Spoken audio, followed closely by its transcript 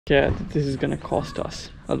scared that this is gonna cost us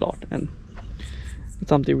a lot, and it's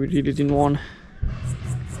something we really didn't want.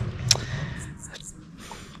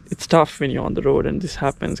 It's tough when you're on the road and this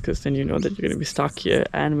happens, because then you know that you're gonna be stuck here,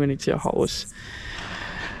 and when it's your house,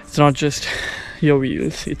 it's not just your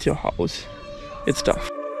wheels, it's your house. It's tough.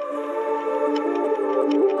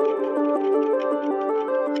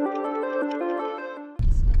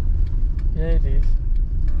 Yeah, it is.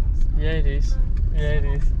 Yeah, it is. Yeah, it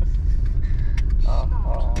is.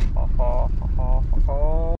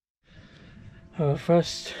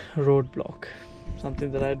 First roadblock,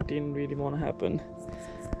 something that I didn't really want to happen,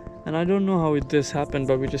 and I don't know how this happened,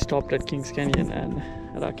 but we just stopped at Kings Canyon and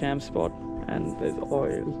at our camp spot, and there's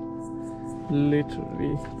oil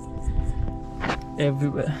literally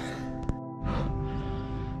everywhere.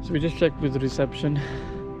 So we just checked with the reception.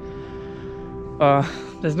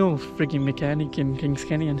 There's no freaking mechanic in Kings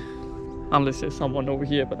Canyon, unless there's someone over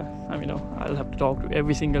here, but I mean, I'll have to talk to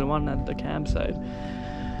every single one at the campsite.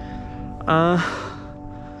 I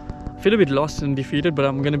feel a bit lost and defeated, but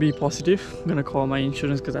I'm gonna be positive. I'm gonna call my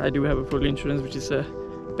insurance, because I do have a full insurance, which is the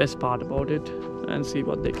best part about it, and see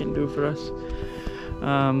what they can do for us.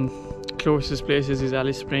 Closest places is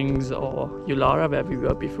Alice Springs or Ulara, where we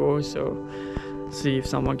were before, so see if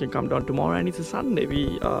someone can come down tomorrow, and it's a Sunday.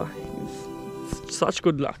 It's such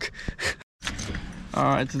good luck.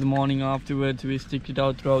 Alright, so the morning afterwards we sticked it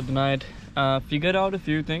out throughout the night, figured out a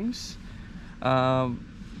few things.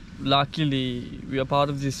 Luckily we are part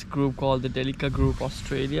of this group called the Delica Group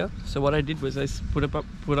Australia. So what I did was I put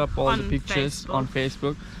up all the pictures on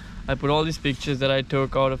Facebook. I put all these pictures that I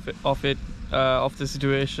took out of the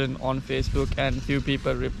situation on Facebook, and few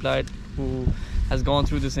people replied who has gone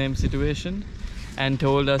through the same situation and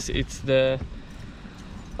told us it's the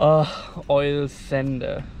oil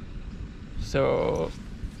sender. So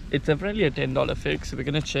it's apparently a $10 fix. So we're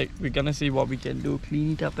gonna see what we can do,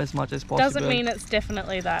 clean it up as much as possible. Doesn't mean it's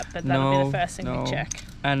definitely that, but that'll be the first thing we check.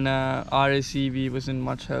 And RACV wasn't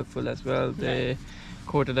much helpful as well. They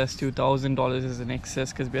quoted us $2,000 as an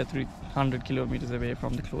excess, because we are 300 kilometers away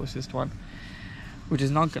from the closest one, which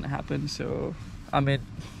is not gonna happen. So I mean,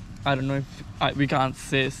 I don't know if we can't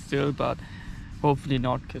say still, but hopefully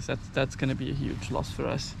not, because that's gonna be a huge loss for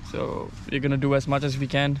us. So we're gonna do as much as we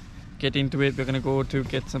can, get into it. We're gonna go to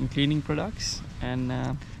get some cleaning products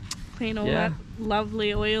and clean all that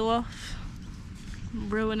lovely oil off,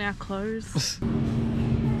 ruin our clothes.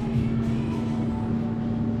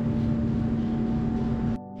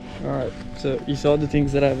 Alright, so you saw the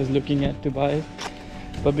things that I was looking at to buy,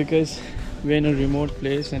 but because we're in a remote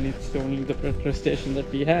place and it's only the petrol station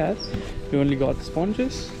that we have, we only got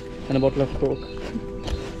sponges and a bottle of Coke.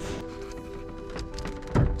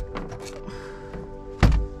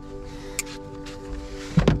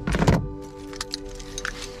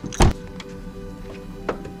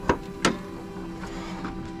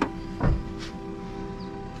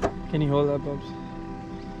 Can you hold that, Bobs?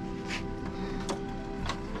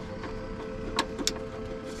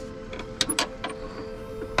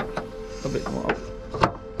 A bit more.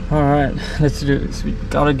 Alright, let's do this. We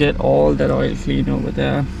gotta get all that oil clean over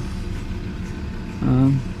there.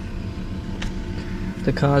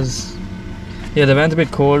 The car's... yeah, the van's a bit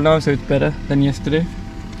cold now, so it's better than yesterday.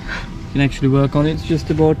 You can actually work on it. It's just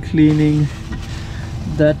about cleaning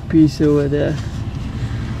that piece over there.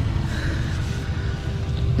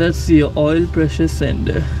 That's the oil pressure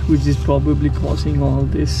sender, which is probably causing all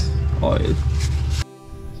this oil.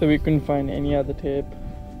 So we couldn't find any other tape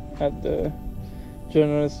at the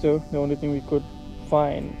general store. The only thing we could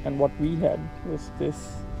find, and what we had, was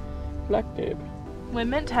this black tape. We're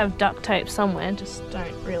meant to have duct tape somewhere, just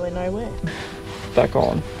don't really know where. Back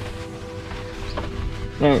on.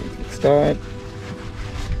 Now, start.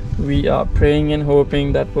 We are praying and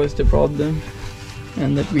hoping that was the problem,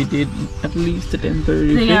 and that we did at least a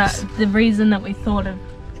temporary fix. The reason that we thought of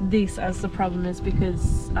this as the problem is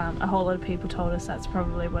because a whole lot of people told us that's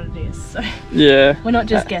probably what it is. So yeah, we're not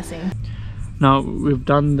just guessing. Now we've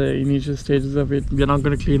done the initial stages of it. We're not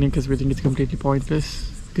going to clean it because we think it's completely pointless,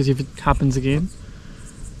 because if it happens again,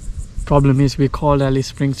 problem is we called Alice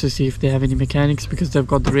Springs to see if they have any mechanics, because they've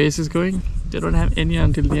got the races going. They don't have any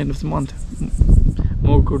until the end of the month.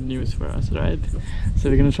 More good news for us, right? So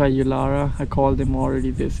we're gonna try Ulara. I called them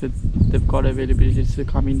already. They said they've got availability to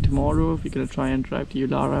come in tomorrow. We're gonna try and drive to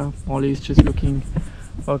Ulara. Molly's just looking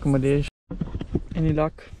for accommodation. Any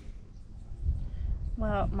luck?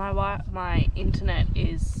 Well, my internet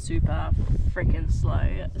is super freaking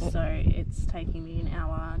slow, so it's taking me an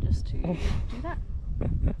hour just to do that.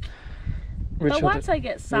 But once I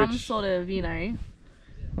get some sort of, you know,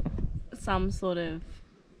 some sort of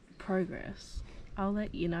progress, I'll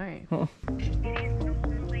let you know.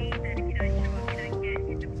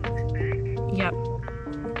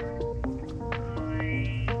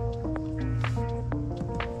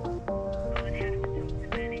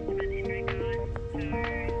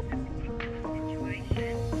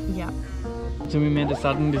 Yeah. So we made a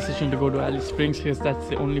sudden decision to go to Alice Springs because that's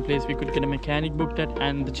the only place we could get a mechanic booked at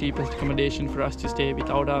and the cheapest accommodation for us to stay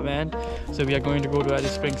without our van. So we are going to go to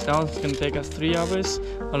Alice Springs now. It's going to take us 3 hours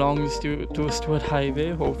along this to Stewart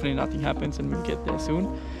Highway. Hopefully nothing happens and we'll get there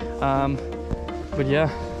soon. But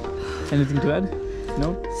yeah, anything to add?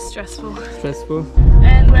 No? Stressful. Stressful.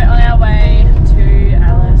 And we're on our way to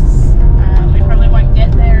Alice. We probably won't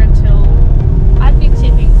get there until, I'd be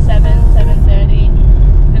tipping 7:30,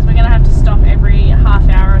 because we're going to have to stop every half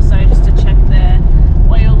hour or so just to check their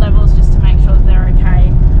oil levels, just to make sure that they're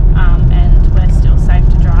okay, and we're still safe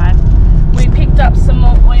to drive. We picked up some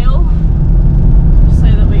more oil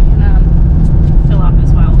so that we can fill up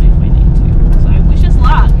as well if we need to. So wish us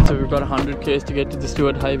luck. So we've got 100 km to get to the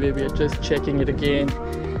Stewart Highway. We are just checking it again,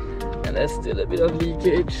 and there's still a bit of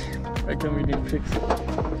leakage. I reckon we need to fix it.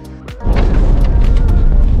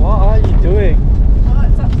 What are you doing? Oh,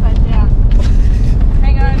 it's upside down.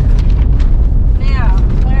 Hang on. Now,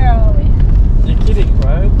 where are we? You're kidding,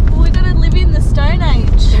 right? Well, we gotta live in the Stone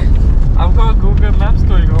Age. I've got Google Maps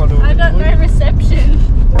going on over. I got no reception.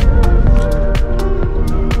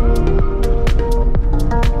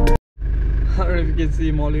 I don't know if you can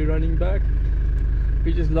see Molly running back.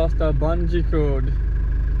 We just lost our bungee cord.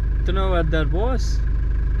 Don't know what that was.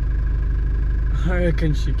 I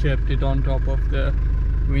reckon she kept it on top of the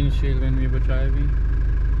windshield when we were driving.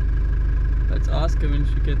 Let's ask her when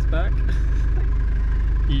she gets back.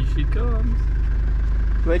 Here she comes.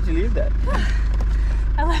 Where'd you leave that?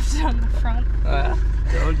 I left it on the front.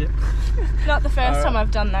 Told you. Not the first time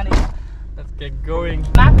I've done that either. Let's get going.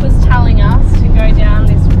 Map was telling us to go down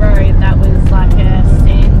this road that was like a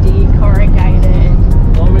sandy, corrugated,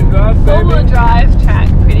 Four-wheel drive, baby. four-wheel drive track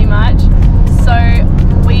pretty much. So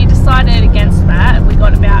we decided against that. We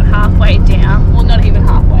got about halfway down. Well, not even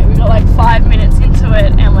halfway. We got like 5 minutes into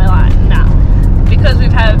it and we're like, nah. Because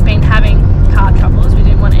we've been having car troubles, we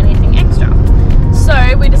didn't want anything extra.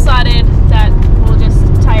 So we decided that we'll just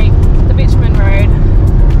take the bitumen road,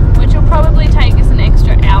 which will probably take us an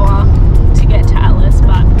extra hour to get to Alice,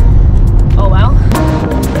 but oh well.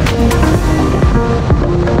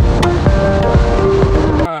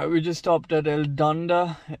 Alright, we just stopped at El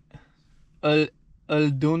Dunda, the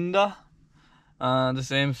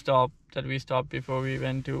same stop that we stopped before we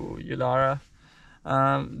went to Yulara.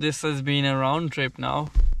 This has been a round trip now.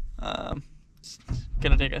 It's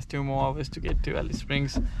gonna take us 2 more hours to get to Alice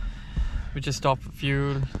Springs. We just stopped for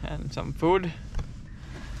fuel and some food.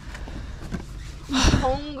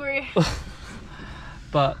 Hungry.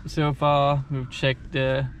 But so far we've checked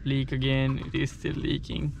the leak again. It is still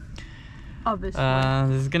leaking. Obviously.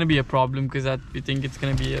 This is gonna be a problem because we think it's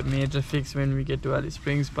gonna be a major fix when we get to Alice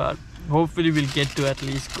Springs, but hopefully we'll get to at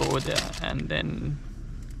least go there and then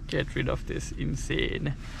get rid of this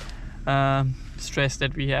insane stress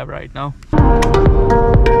that we have right now.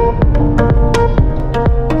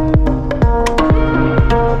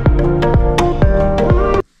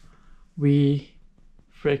 We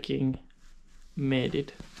freaking made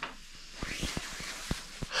it.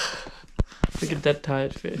 Look at that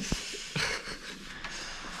tired face.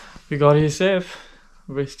 We got here safe,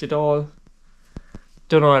 risked it all.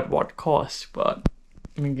 Don't know at what cost, but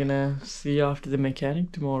I'm gonna see after the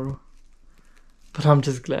mechanic tomorrow. But I'm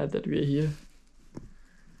just glad that we're here.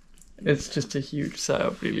 It's just a huge sigh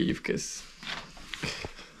of relief because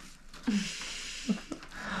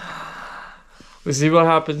we'll see what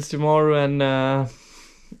happens tomorrow and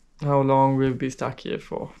how long we'll be stuck here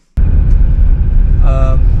for.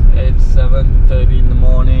 It's 7:30 in the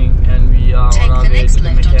morning and we are on our way to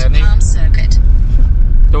the mechanic.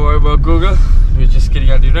 Don't worry about Google, we're just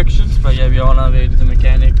getting our directions, but yeah, we're on our way to the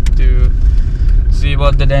mechanic to see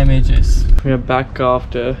what the damage is. We are back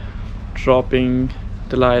after dropping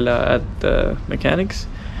Delilah at the mechanics.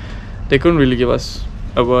 They couldn't really give us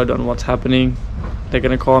a word on what's happening. They're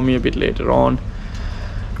gonna call me a bit later on.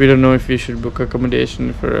 We don't know if we should book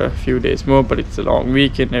accommodation for a few days more, but it's a long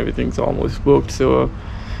weekend, everything's almost booked, so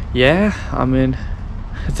yeah, I mean,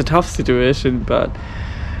 it's a tough situation, but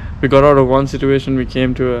we got out of one situation. We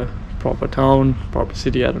came to a proper town, proper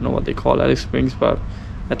city. I don't know what they call Alice Springs, but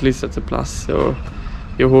at least that's a plus. So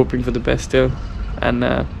you're hoping for the best still and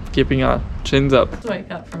keeping our chins up. I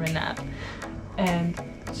woke up from a nap and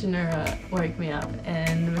Shanura woke me up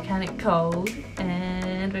and the mechanic called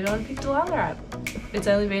and we're going to pick Delilah up. It's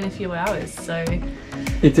only been a few hours, so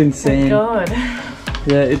it's insane. Thank God.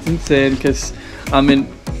 Yeah, it's insane because I mean,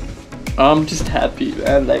 I'm just happy,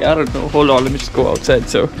 man. Like, I don't know. Hold on, let me just go outside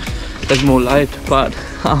so there's more light. But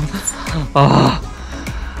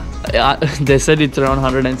yeah, they said it's around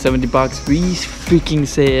 170 bucks. We freaking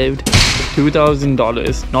saved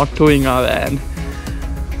 $2,000 not towing our van.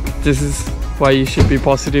 this is why you should be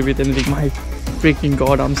positive with anything. My freaking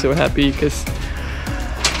god, I'm so happy because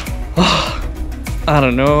I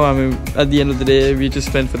don't know, I mean, at the end of the day we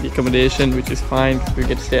just went for the accommodation, which is fine because we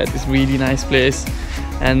get to stay at this really nice place,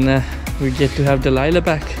 and we get to have Delilah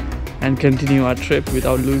back and continue our trip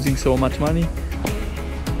without losing so much money.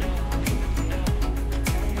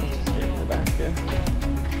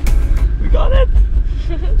 We got it!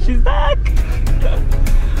 She's back!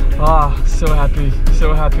 So happy,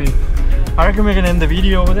 so happy. I reckon we're gonna end the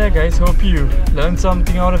video over there, guys. Hope you learned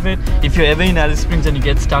something out of it. If you're ever in Alice Springs and you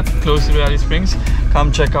get stuck close to Alice Springs,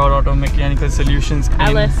 come check out Auto Mechanical Solutions.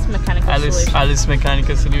 Alice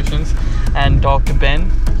Mechanical Solutions. And talk to Ben.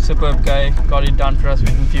 Superb guy, got it done for us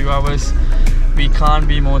within a few hours. We can't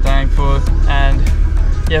be more thankful, and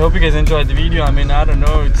yeah, hope you guys enjoyed the video. I mean, I don't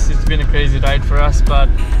know, it's been a crazy ride for us, but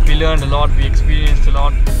we learned a lot, we experienced a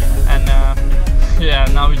lot, and yeah,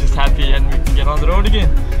 now we're just happy and we can get on the road again.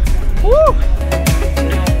 Woo!